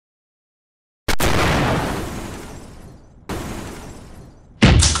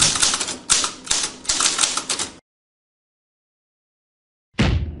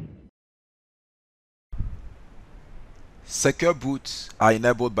Secure boots are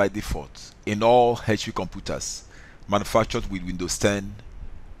enabled by default in all HP computers manufactured with Windows 10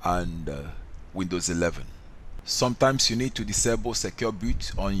 and Windows 11. Sometimes you need to disable secure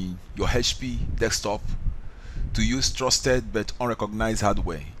boot on your HP desktop to use trusted but unrecognized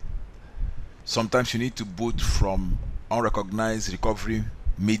hardware. Sometimes you need to boot from unrecognized recovery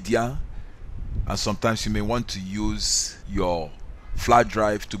media, and sometimes you may want to use your flash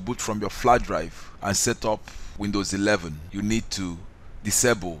drive to boot from your flash drive and set up Windows 11. You need to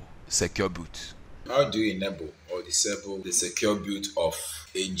disable secure boot. How do you enable or disable the secure boot of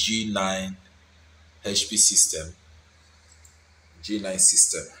a G9 HP system? G9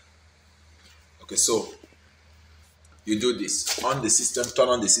 system. Okay, so you do this. On the system, turn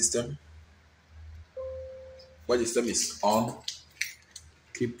on the system. When the system is on,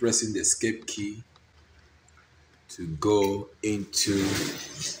 keep pressing the escape key to go into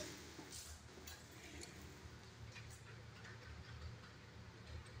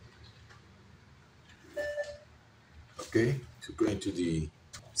to go into the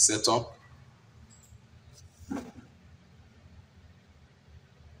setup.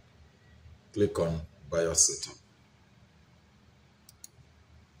 Click on BIOS setup.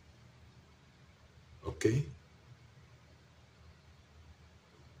 Okay.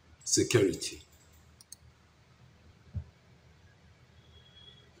 Security.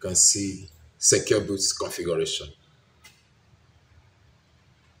 You can see secure boots configuration.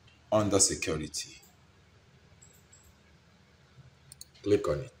 Under security, click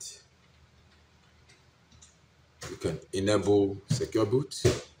on it. You can enable secure boot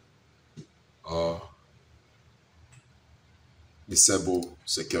or disable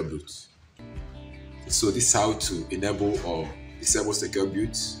secure boot. So this is how to enable or disable secure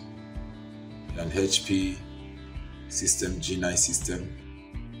boot in an HP system, G9 system.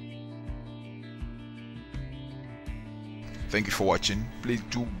 Thank you for watching. Please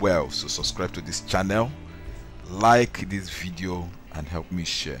do well to subscribe to this channel, like this video, and help me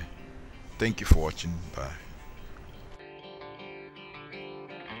share. Thank you for watching. Bye.